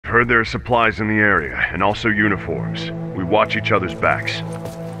heard there are supplies in the area, and also uniforms. We watch each other's backs.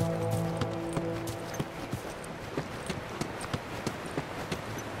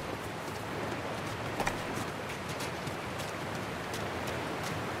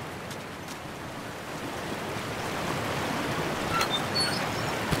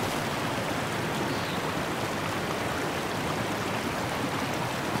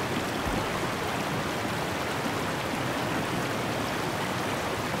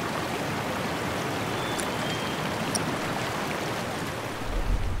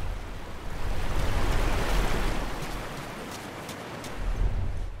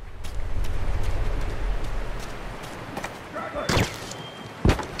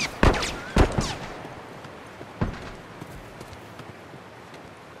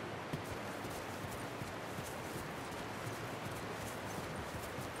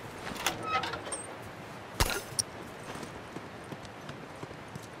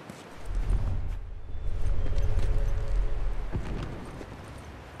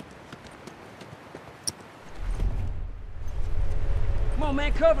 Come on,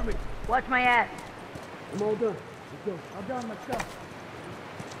 man, cover me. Watch my ass. I'm all done. Let's go. I'm done myself.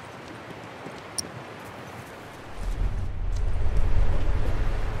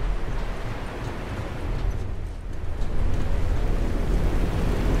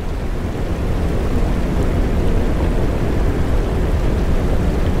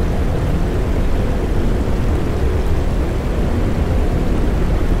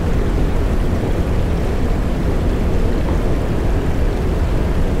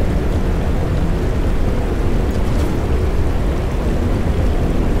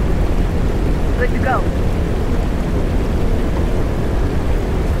 Good to go.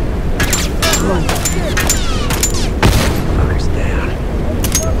 Fucker's down.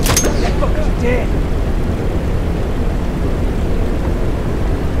 That fucker's dead.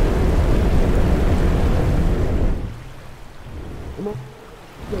 Come on.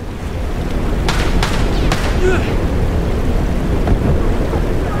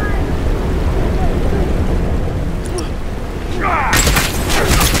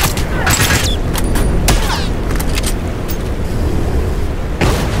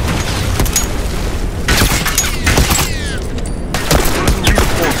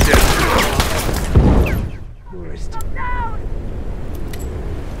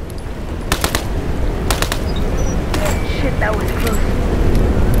 Shit, that was close.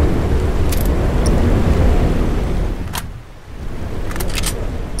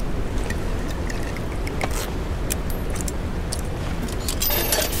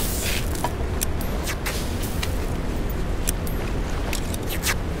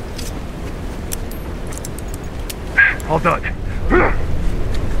 All done.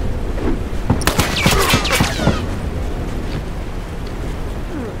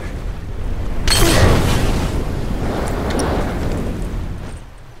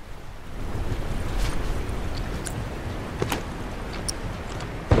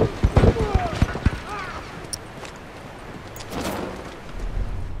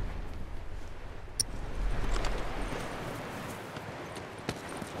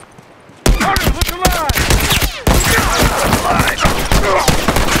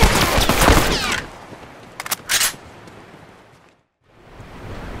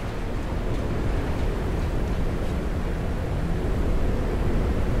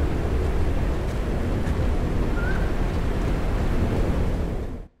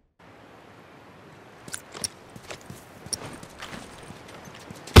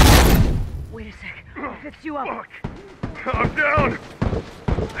 Wait a sec. I'll fix you up. Fuck. I'm down.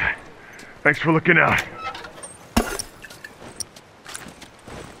 Thanks for looking out.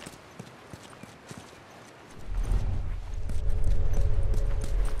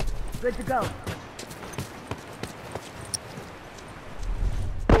 Good to go.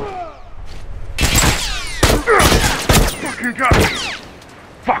 Fucking got me.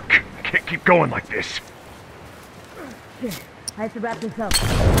 Fuck. I can't keep going like this. Shit, I have to wrap this up.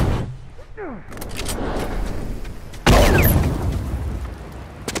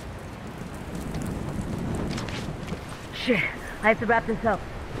 Shit, I have to wrap this up.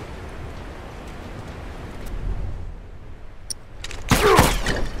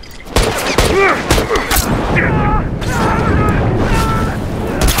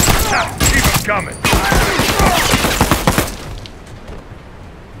 Keep them coming.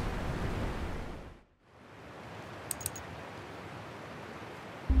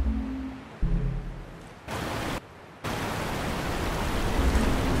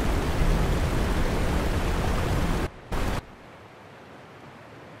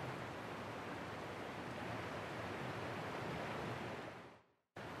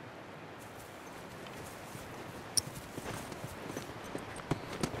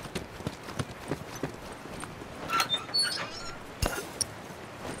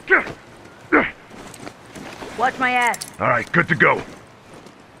 Watch my ass. All right, good to go.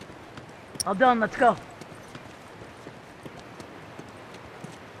 All done, let's go.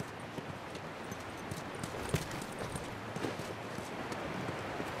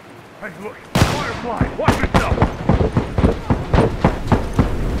 Hey, look, Firefly, watch yourself.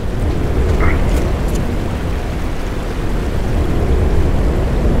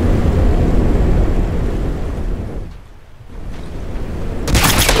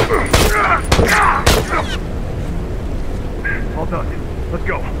 All done. Let's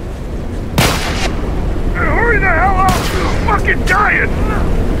go. Hurry the hell up! I'm fucking dying!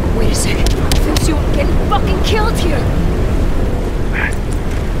 Wait a second. Thinks you were getting fucking killed here.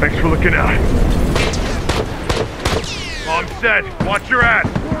 Thanks for looking out. I'm set. Watch your ass.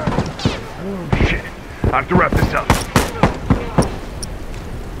 Shit. I have to wrap this up.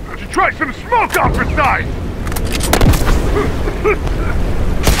 Why don't you try some smoke off the side?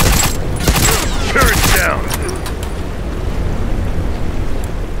 Turret down.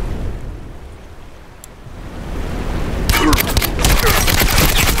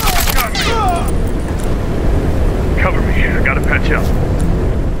 Cover me. I gotta patch up.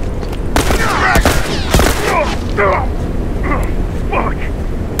 Fuck!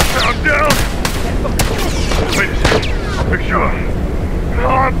 I'm down! Wait a second. I'll fix you up. Oh,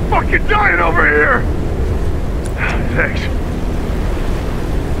 I'm fucking dying over here! Thanks.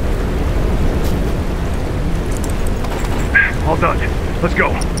 All done. Let's go.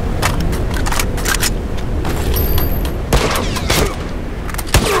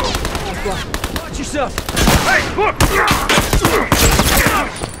 Watch yourself! Hey, look!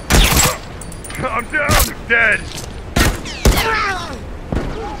 I'm down, dead.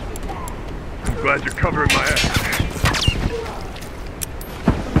 I'm glad you're covering my ass.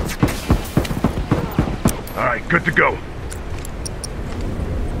 All right, good to go.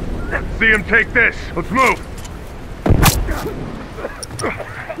 See him take this. Let's move.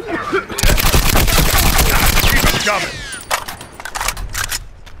 Keep him coming.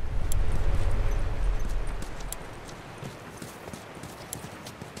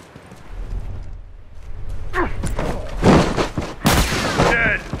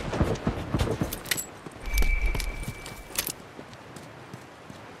 Dead.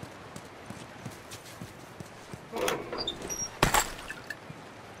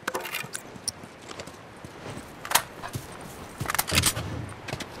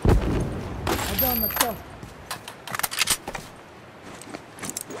 All done, let's go.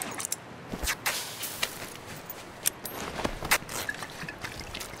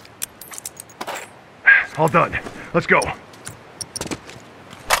 All done. Let's go.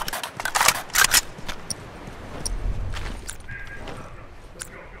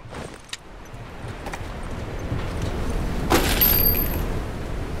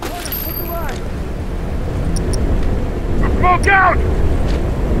 Smoke out!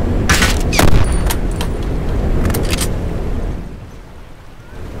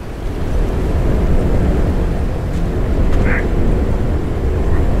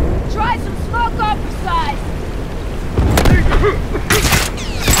 Try some smoke off the side.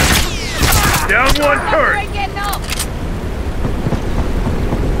 Down one turret. Ain't getting up.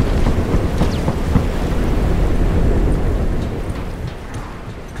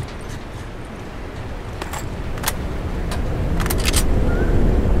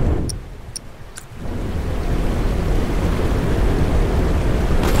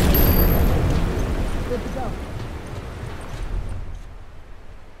 Good to go.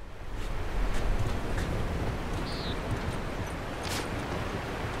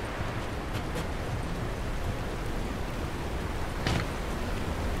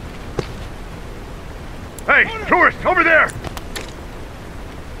 Hey, tourist, over there!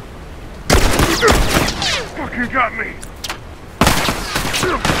 Fucking got me!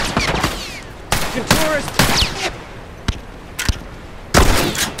 Good tourist!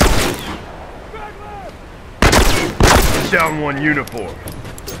 Down one uniform.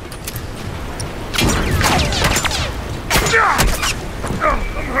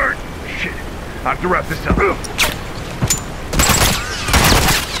 I'm hurt. Shit. I have to wrap this up.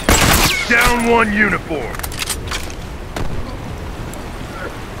 Down one uniform.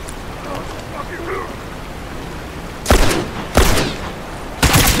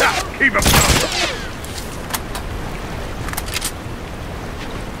 Keep him coming.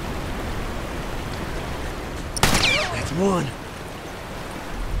 That's one.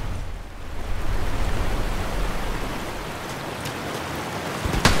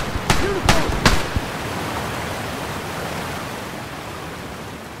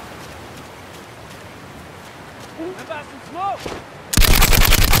 How about some smoke?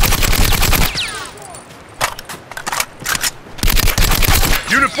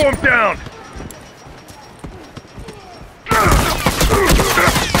 Uniform down!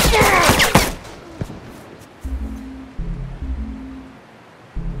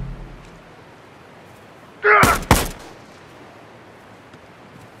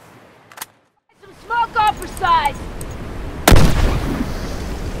 Some smoke off her side!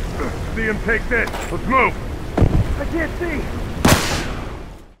 See him take this. Let's move. I can't see.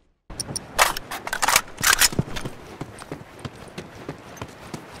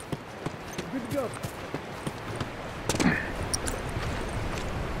 Good to go.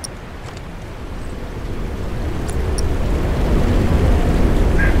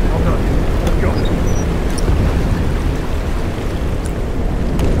 All done. Let's go.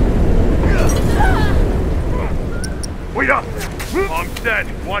 Wait up! I'm set.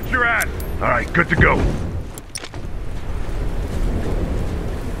 Watch your ass. All right, good to go.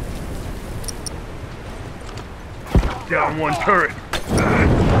 Down one turret.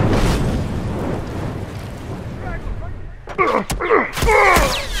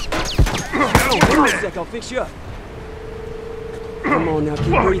 Hold on a sec, I'll fix you up. Come on now,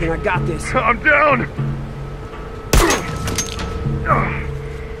 keep breathing, I got this. I'm down.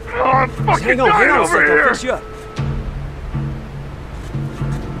 Oh, I'm fucking Hang on dying a over sec, I'll here. fix you up.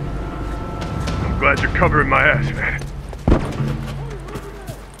 I'm glad you're covering my ass, man.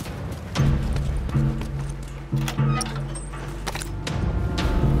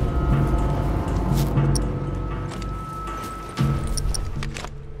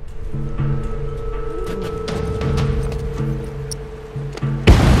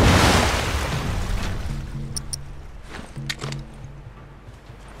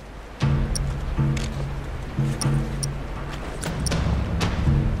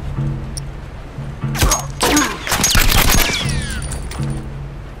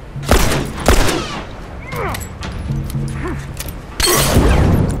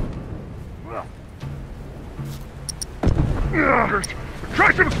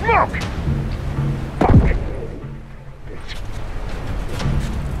 Try some smoke! Fuck.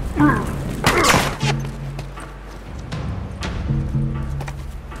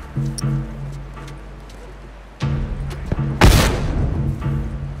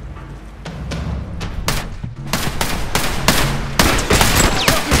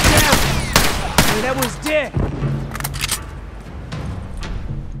 Hey, that was dead.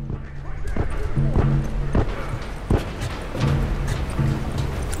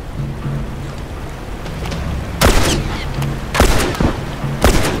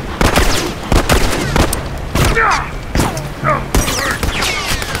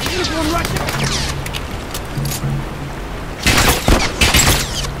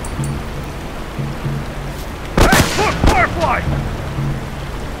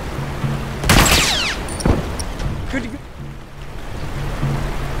 Good to go.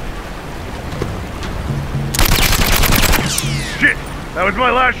 Shit! That was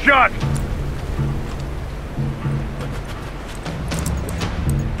my last shot!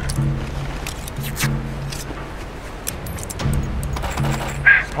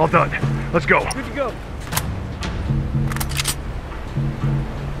 All done. Let's go. Good to go.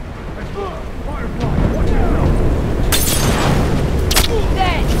 Firefly, watch out!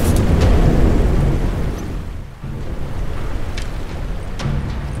 Dead!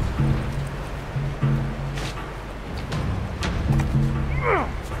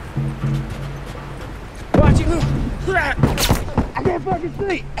 Watch it. I can't fucking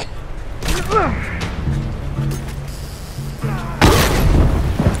see.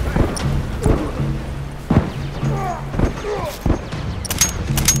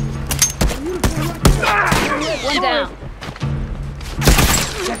 One down.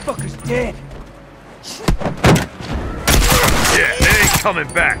 That fucker's dead. Yeah, they ain't coming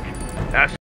back. That's